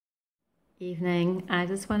Evening. I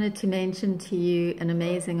just wanted to mention to you an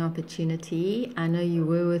amazing opportunity. I know you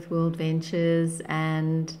were with World Ventures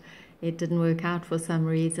and it didn't work out for some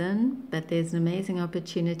reason, but there's an amazing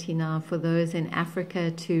opportunity now for those in Africa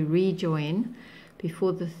to rejoin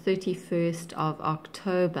before the 31st of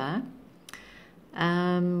October,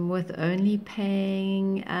 with only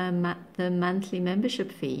paying the monthly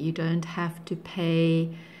membership fee. You don't have to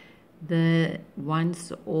pay the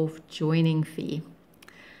once-off joining fee.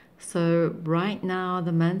 So right now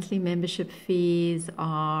the monthly membership fees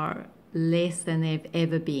are less than they've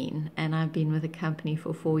ever been, and I've been with the company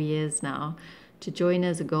for 4 years now. To join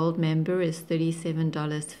as a gold member is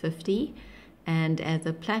 $37.50, and as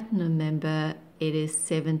a platinum member it is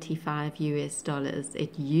 $75 US.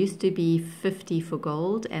 It used to be 50 for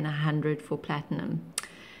gold and 100 for platinum.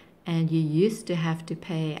 And you used to have to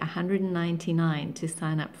pay $199 to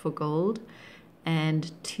sign up for gold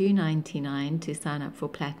and $299 to sign up for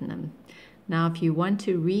platinum. Now, if you want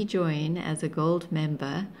to rejoin as a gold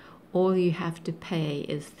member, all you have to pay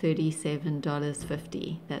is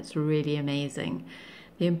 $37.50. That's really amazing.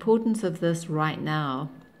 The importance of this right now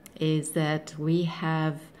is that we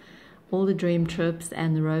have all the dream trips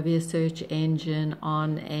and the Rovia search engine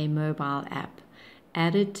on a mobile app.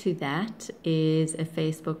 Added to that is a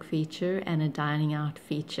Facebook feature and a dining out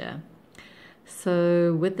feature.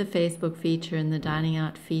 So with the Facebook feature and the dining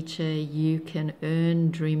out feature, you can earn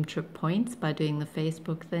dream trip points by doing the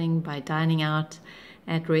Facebook thing, by dining out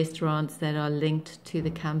at restaurants that are linked to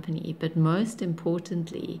the company. But most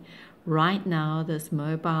importantly, right now, this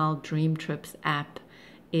mobile dream trips app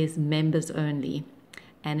is members only,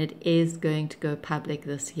 and it is going to go public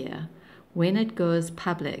this year. When it goes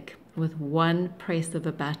public, with one press of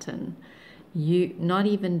a button, you not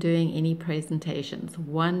even doing any presentations,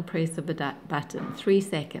 one press of a button, 3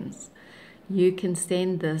 seconds, you can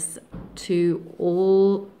send this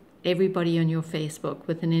to everybody on your Facebook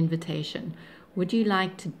with an invitation. Would you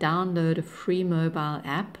like to download a free mobile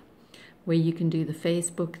app where you can do the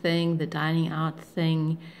Facebook thing, the dining out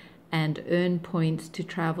thing, and earn points to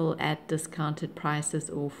travel at discounted prices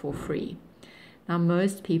or for free? Now,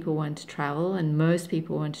 most people want to travel, and most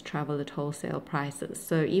people want to travel at wholesale prices.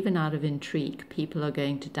 So even out of intrigue, people are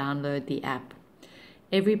going to download the app.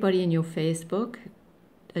 Everybody in your Facebook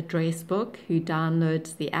address book who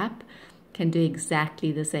downloads the app can do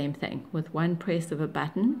exactly the same thing. With one press of a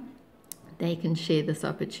button, they can share this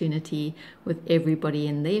opportunity with everybody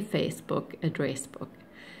in their Facebook address book.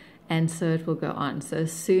 And so it will go on. So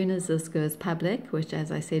as soon as this goes public, which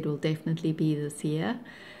as I said will definitely be this year,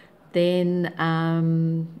 then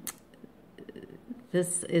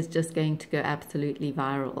this is just going to go absolutely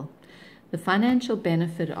viral. The financial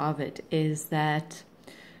benefit of it is that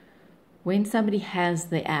when somebody has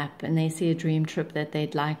the app and they see a dream trip that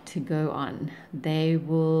they'd like to go on, they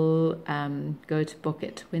will go to book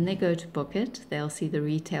it. When they go to book it, they'll see the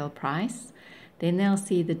retail price, then they'll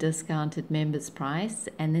see the discounted members price,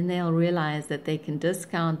 and then they'll realize that they can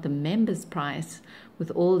discount the members price with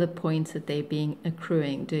all the points that they're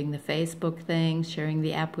accruing, doing the Facebook thing, sharing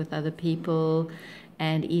the app with other people,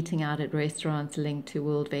 and eating out at restaurants linked to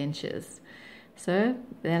World Ventures. So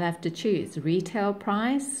they'll have to choose retail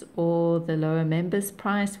price or the lower members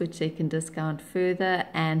price, which they can discount further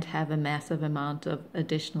and have a massive amount of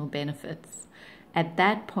additional benefits. At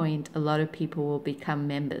that point, a lot of people will become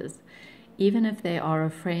members. Even if they are a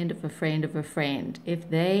friend of a friend of a friend, if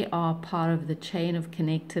they are part of the chain of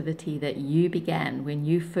connectivity that you began when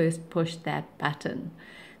you first pushed that button,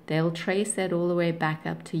 they'll trace that all the way back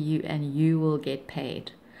up to you and you will get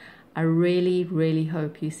paid. I really, really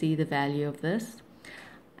hope you see the value of this.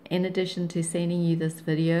 In addition to sending you this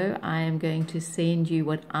video, I am going to send you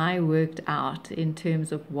what I worked out in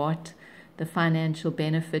terms of what the financial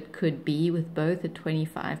benefit could be with both a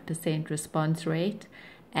 25% response rate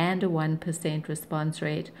and a 1% response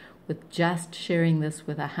rate, with just sharing this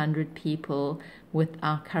with 100 people with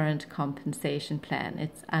our current compensation plan.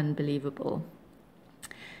 It's unbelievable.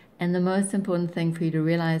 And the most important thing for you to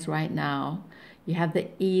realize right now, you have the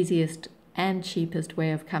easiest and cheapest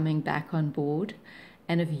way of coming back on board.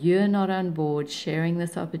 And if you're not on board sharing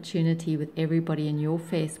this opportunity with everybody in your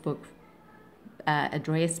Facebook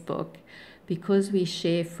address book, because we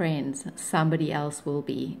share friends, somebody else will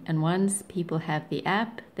be. And once people have the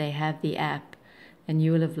app, they have the app. And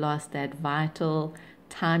you will have lost that vital,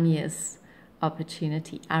 timeless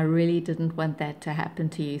opportunity. I really didn't want that to happen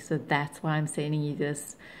to you. So that's why I'm sending you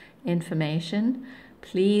this information.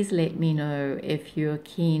 Please let me know if you're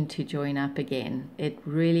keen to join up again. It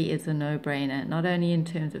really is a no-brainer, not only in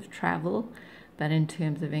terms of travel, but in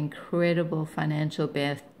terms of incredible financial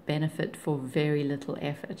benefit for very little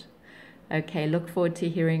effort. Okay, look forward to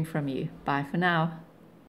hearing from you. Bye for now.